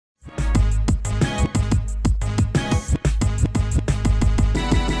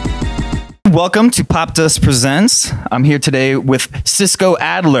Welcome to Popdust Presents. I'm here today with Cisco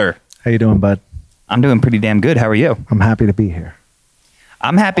Adler. How you doing, bud? I'm doing pretty damn good. How are you? I'm happy to be here.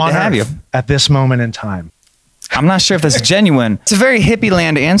 I'm happy to have you. At this moment in time. I'm not sure if that's genuine. It's a very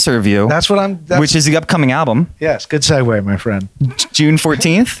Hippieland answer of you. That's what I'm... which is the upcoming album. Yes, good segue, my friend. June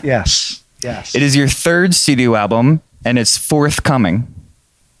 14th? Yes, yes. It is your third studio album, and it's forthcoming.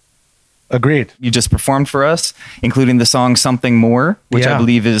 Agreed. You just performed for us, including the song Something More, which I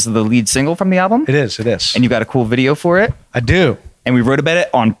believe is the lead single from the album. It is, it is. And you got a cool video for it. I do. And we wrote about it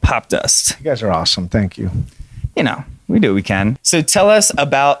on Popdust. You guys are awesome. Thank you. You know, we do what we can. So tell us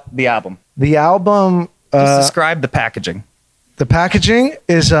about the album. The album... Just describe the packaging. The packaging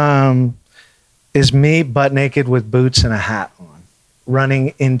is me butt naked with boots and a hat on,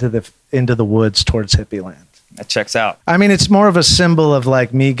 running into the woods towards Hippieland. That checks out. I mean, it's more of a symbol of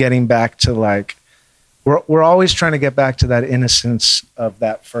like me getting back to like, we're always trying to get back to that innocence of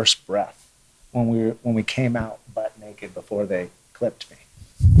that first breath when we came out butt naked before they clipped me.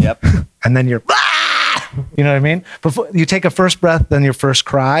 Yep. And then you're, you know what I mean? Before you take a first breath, then your first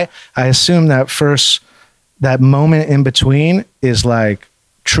cry. I assume that moment in between is like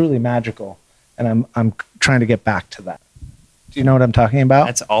truly magical, and I'm trying to get back to that. Do you know what I'm talking about?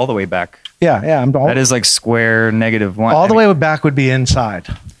 That's all the way back. Yeah. That is like square -1. All the way back would be inside.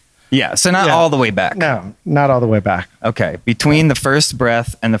 Yeah, so not all the way back. No, not all the way back. Okay, between the first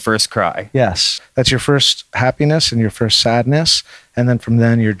breath and the first cry. Yes, that's your first happiness and your first sadness, and then from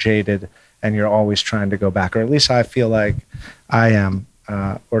then you're jaded and you're always trying to go back, or at least I feel like I am,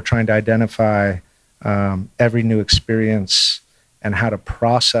 or trying to identify every new experience and how to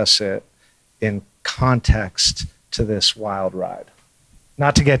process it in context to this wild ride.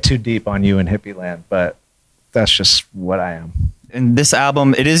 Not to get too deep on you in Hippieland, but that's just what I am. And this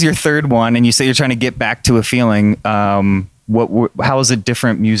album, it is your third one, and you say you're trying to get back to a feeling. How is it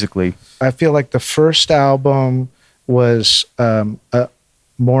different musically? I feel like the first album was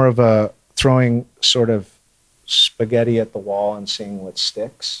more of a throwing sort of spaghetti at the wall and seeing what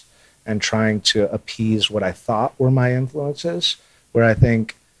sticks, and trying to appease what I thought were my influences, where I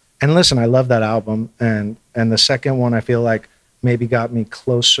think, and listen, I love that album, and the second one I feel like maybe got me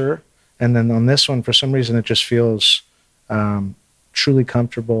closer, and then on this one, for some reason, it just feels truly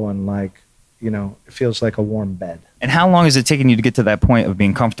comfortable, and like, you know, it feels like a warm bed. And how long has it taken you to get to that point of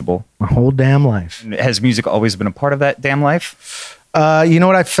being comfortable? My whole damn life. And has music always been a part of that damn life? You know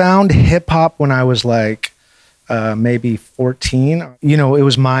what, I found hip hop when I was like, maybe 14. You know, it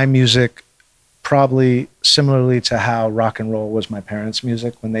was my music, probably similarly to how rock and roll was my parents'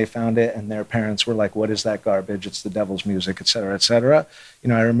 music when they found it, and their parents were like, what is that garbage? It's the devil's music, et cetera, et cetera. You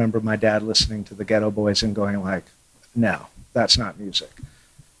know, I remember my dad listening to the Ghetto Boys and going like, no, that's not music.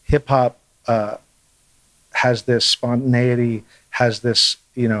 Hip hop has this spontaneity, has this,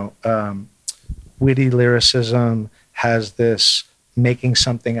 you know, witty lyricism, has this making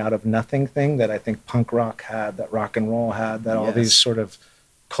something out of nothing thing that I think punk rock had, that rock and roll had, that all these sort of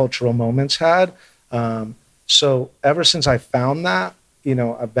cultural moments had. So ever since I found that, you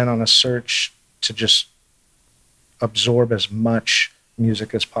know, I've been on a search to just absorb as much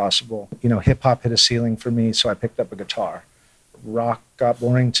music as possible. You know, hip hop hit a ceiling for me, so I picked up a guitar. Rock got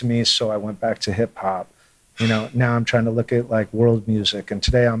boring to me, so I went back to hip hop. You know, now I'm trying to look at like world music. And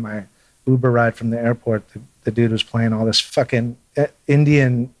today on my Uber ride from the airport, the dude was playing all this fucking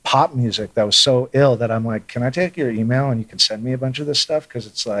Indian pop music that was so ill that I'm like, can I take your email and you can send me a bunch of this stuff? Because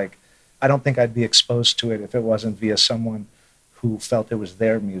it's like, I don't think I'd be exposed to it if it wasn't via someone who felt it was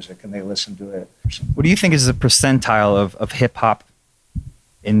their music and they listened to it. What do you think is the percentile of hip hop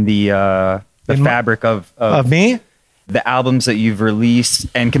in the fabric of me? The albums that you've released,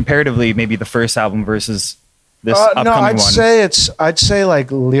 and comparatively maybe the first album versus this upcoming one? I'd say like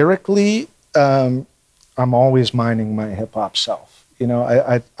lyrically, I'm always minding my hip hop self. You know,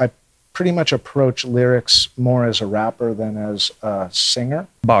 I pretty much approach lyrics more as a rapper than as a singer.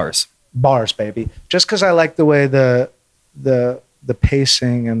 Bars, baby. Just because I like the way the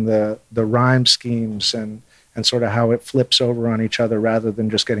pacing and the rhyme schemes and sort of how it flips over on each other rather than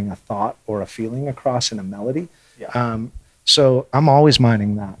just getting a thought or a feeling across in a melody. Yeah. So I'm always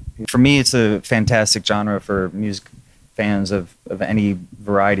minding that. For me, it's a fantastic genre for music fans of any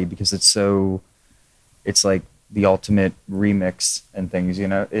variety, because it's like the ultimate remix and things, you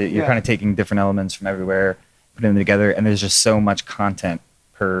know? You're kind of taking different elements from everywhere, putting them together, and there's just so much content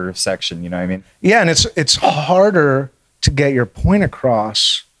per section, you know what I mean? Yeah, and it's harder to get your point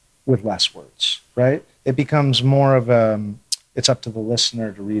across with less words, right? It becomes more of it's up to the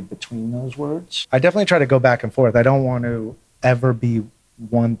listener to read between those words. I definitely try to go back and forth. I don't want to ever be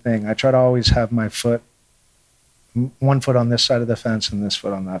one thing. I try to always have my foot one foot on this side of the fence and this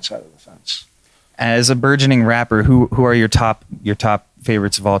foot on that side of the fence. As a burgeoning rapper, who are your top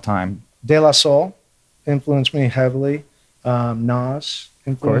favorites of all time? De La Soul influenced me heavily. Nas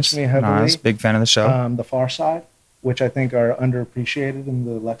influenced me heavily. Nas, big fan of the show. The Far Side, which I think are underappreciated in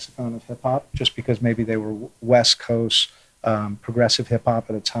the lexicon of hip hop, just because maybe they were West Coast progressive hip hop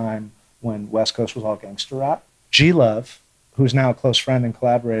at a time when West Coast was all gangster rap. G-Love, who's now a close friend and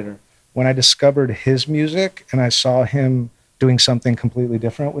collaborator, when I discovered his music and I saw him doing something completely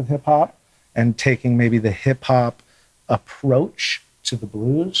different with hip hop and taking maybe the hip hop approach to the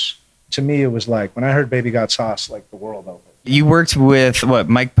blues, to me it was like, when I heard Baby Got Sauce, like the world opened. You worked with what,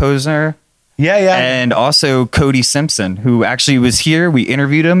 Mike Posner? Yeah. And also Cody Simpson, who actually was here. We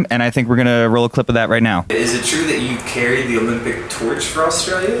interviewed him, and I think we're gonna roll a clip of that right now. Is it true that you carried the Olympic torch for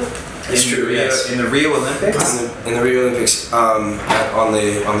Australia? It's true, yes. In the Rio Olympics? In the Rio Olympics, on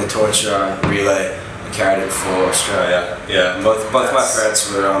the torch relay, I carried it for Australia. Yeah, both my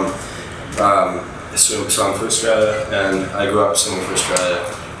parents were swam for Australia, and I grew up swimming for Australia,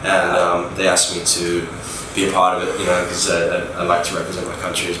 and they asked me to be a part of it, because I like to represent my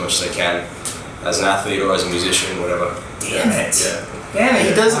country as much as I can, as an athlete or as a musician, whatever. Damn it! Yeah. Damn it!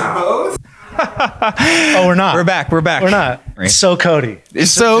 He does it both. Oh, we're not. We're back. We're not. It's so Cody.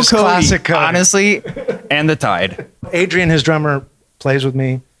 It's so just Cody. Classic Cody. Honestly, and the Tide. Adrian, his drummer, plays with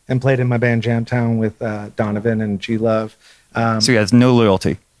me and played in my band Jamtown with Donovan and G-Love. So he has no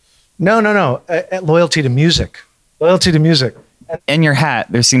loyalty. No. Loyalty to music. Loyalty to music. In your hat,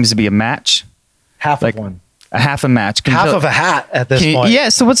 there seems to be a match. Half of one. A half a match. Half of a hat at this point. Yeah.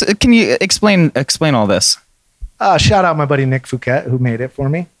 So can you explain all this? Shout out my buddy Nick Fouquet, who made it for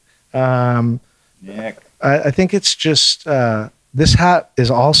me. Nick. I think it's just this hat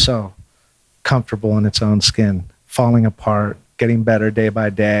is also comfortable in its own skin, falling apart, getting better day by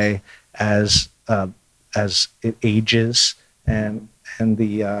day as it ages, and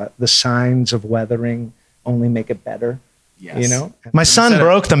the signs of weathering only make it better. Yes. My son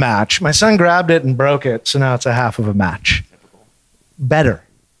broke the match. My son grabbed it and broke it, so now it's a half of a match. Better.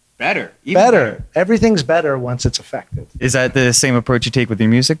 Better. Everything's better once it's effective. Is that the same approach you take with your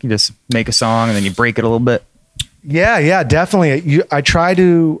music? You just make a song and then you break it a little bit? Yeah, definitely. I try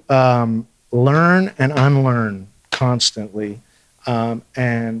to learn and unlearn constantly.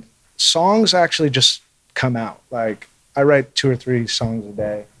 And songs actually just come out. Like, I write 2 or 3 songs a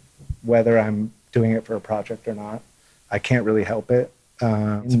day, whether I'm doing it for a project or not. I can't really help it.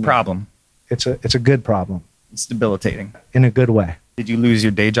 It's a problem. It's a good problem. It's debilitating. In a good way. Did you lose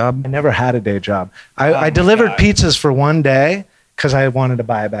your day job? I never had a day job. I delivered pizzas for one day because I wanted to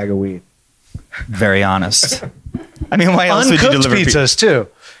buy a bag of weed. Very honest. I mean, why else would you deliver pizzas too?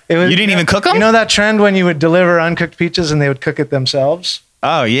 You didn't even cook them? You know that trend when you would deliver uncooked pizzas and they would cook it themselves?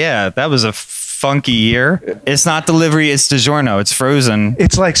 Oh, yeah. That was a funky year. It's not delivery, it's DiGiorno. It's frozen.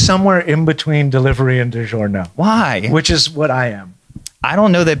 It's like somewhere in between delivery and DiGiorno. Why? Which is what I am. I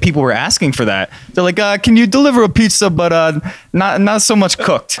don't know that people were asking for that. They're like, can you deliver a pizza, but not so much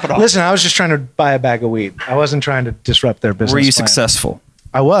cooked? Listen, I was just trying to buy a bag of weed. I wasn't trying to disrupt their business. Were you plan. successful?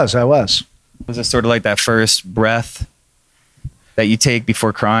 I was. Was it sort of like that first breath that you take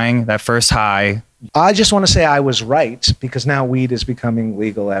before crying, that first high? I just want to say I was right, because now weed is becoming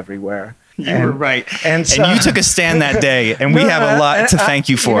legal everywhere. You were right. And you took a stand that day, and we have a lot to thank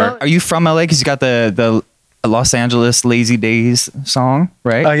you for. Are you from LA? Because you got the Los Angeles Lazy Days song,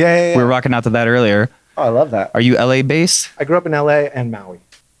 right? Oh, yeah. We were rocking out to that earlier. Oh, I love that. Are you LA based? I grew up in LA and Maui.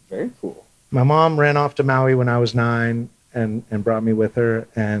 Very cool. My mom ran off to Maui when I was 9 and brought me with her.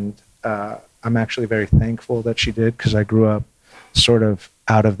 And I'm actually very thankful that she did, because I grew up sort of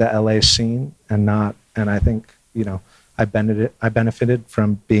out of the LA scene and I think, I benefited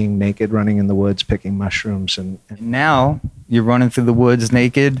from being naked, running in the woods, picking mushrooms. And now you're running through the woods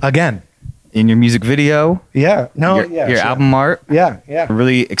naked. Again. In your music video. Yeah. Your album art. Yeah. We're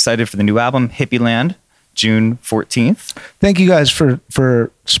really excited for the new album, Hippieland, June 14th. Thank you guys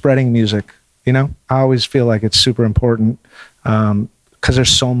for spreading music. I always feel like it's super important, because there's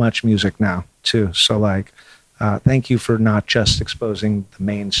so much music now too. So thank you for not just exposing the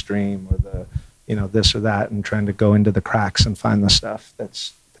mainstream or the, this or that, and trying to go into the cracks and find the stuff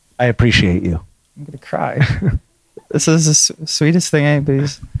I appreciate you. I'm going to cry. This is the sweetest thing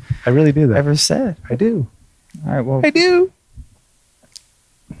anybody's I really do that. ever said. I do. All right, well. I do.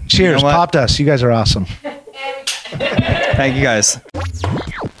 Cheers. You know Popdust. You guys are awesome. Thank you guys.